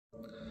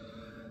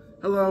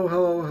Hello,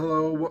 hello,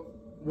 hello.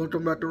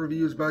 Welcome back to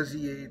Reviews by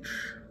ZH.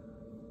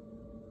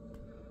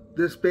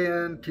 This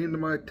band came to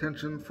my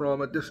attention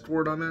from a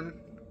Discord I'm in.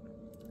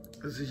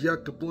 This is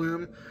Yet to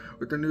Bloom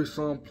with their new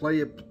song, Play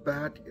It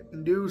Back.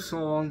 New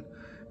song.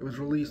 It was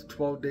released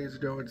 12 days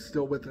ago. It's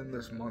still within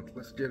this month.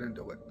 Let's get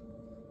into it.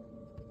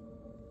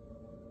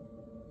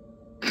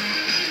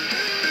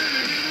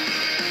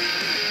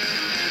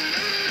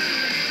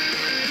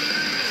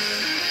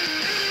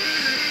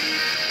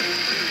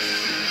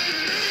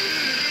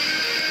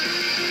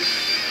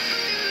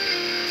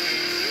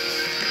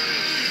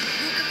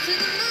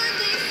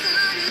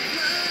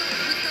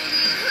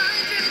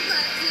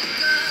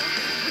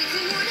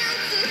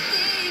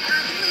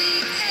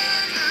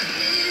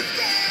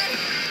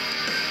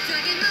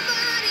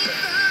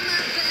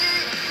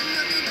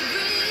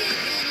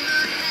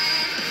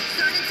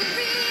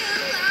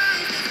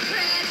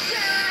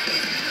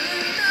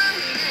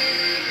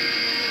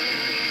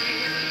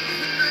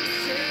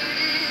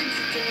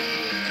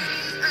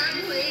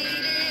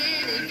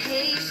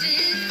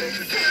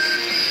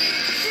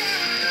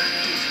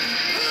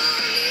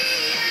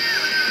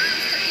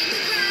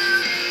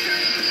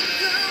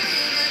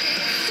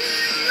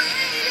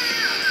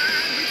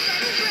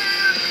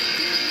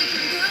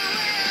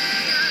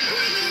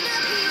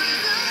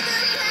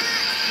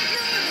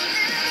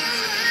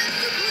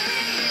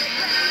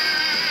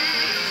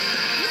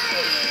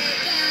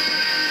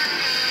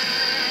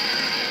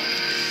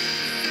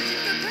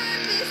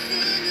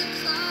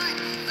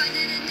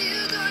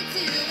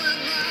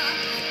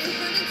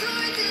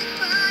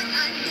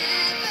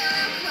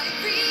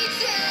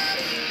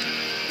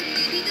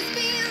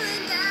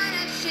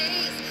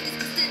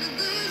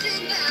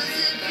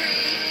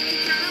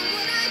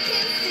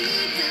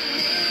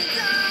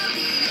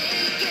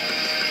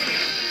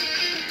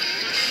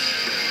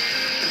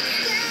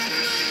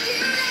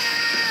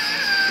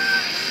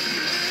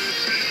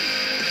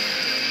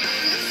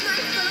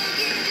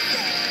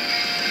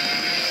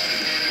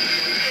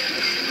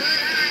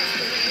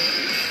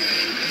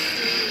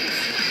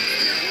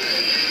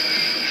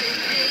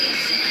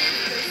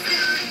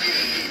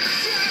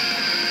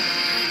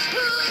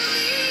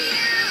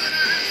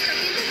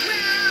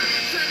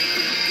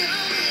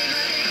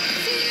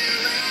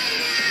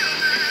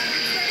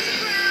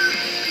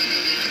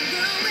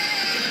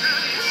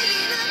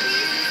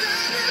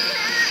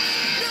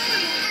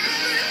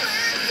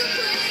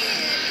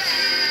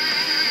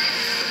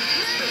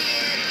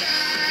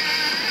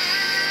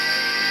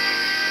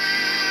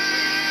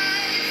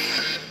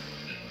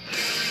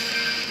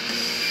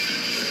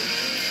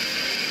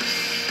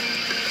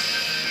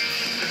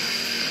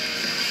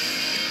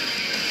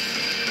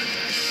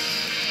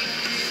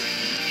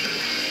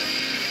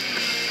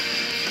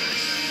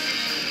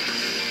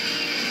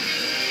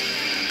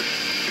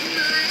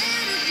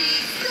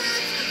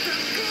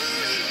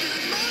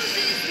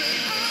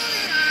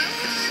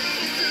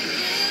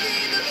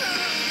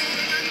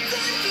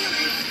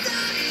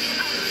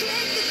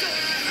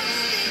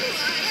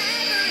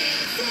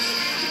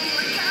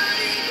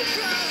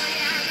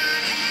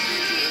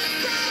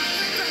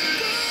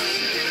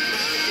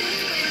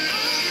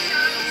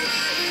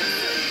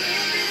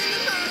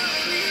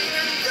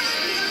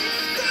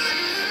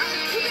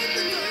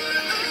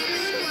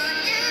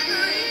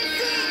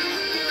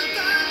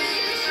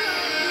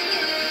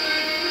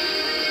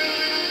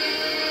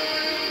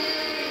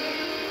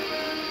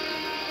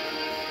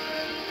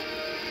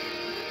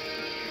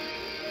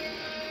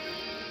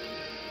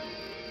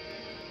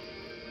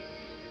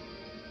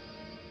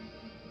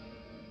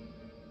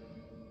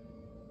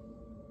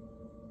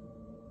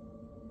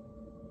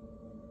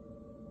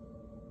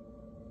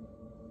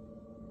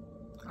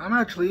 I'm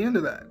actually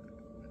into that.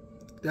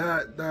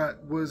 That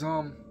was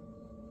a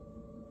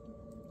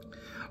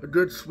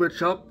good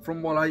switch up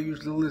from what I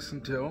usually listen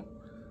to.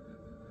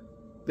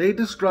 They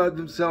describe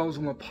themselves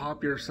on the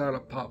popular side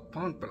of pop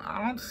punk, but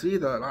I don't see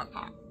that.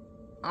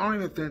 I don't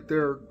even think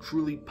they're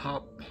truly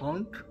pop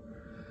punk.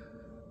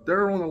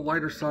 They're on the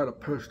lighter side of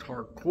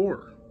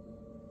post-hardcore,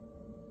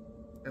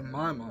 in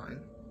my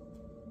mind.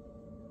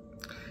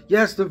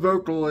 Yes, the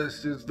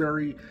vocalist is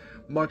very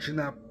much in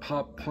that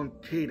pop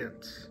punk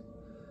cadence.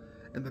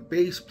 And the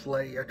bass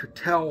play, I could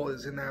tell,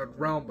 is in that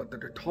realm, but the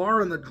guitar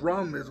and the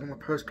drum is on the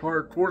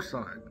post-hardcore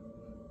side.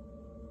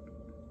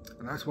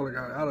 And that's what I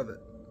got out of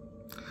it.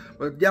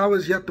 But yeah, it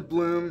was Yet to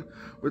Bloom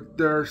with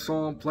their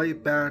song Play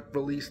It Back,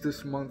 released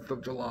this month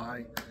of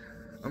July.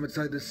 I'm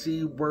excited to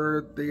see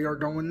where they are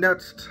going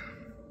next.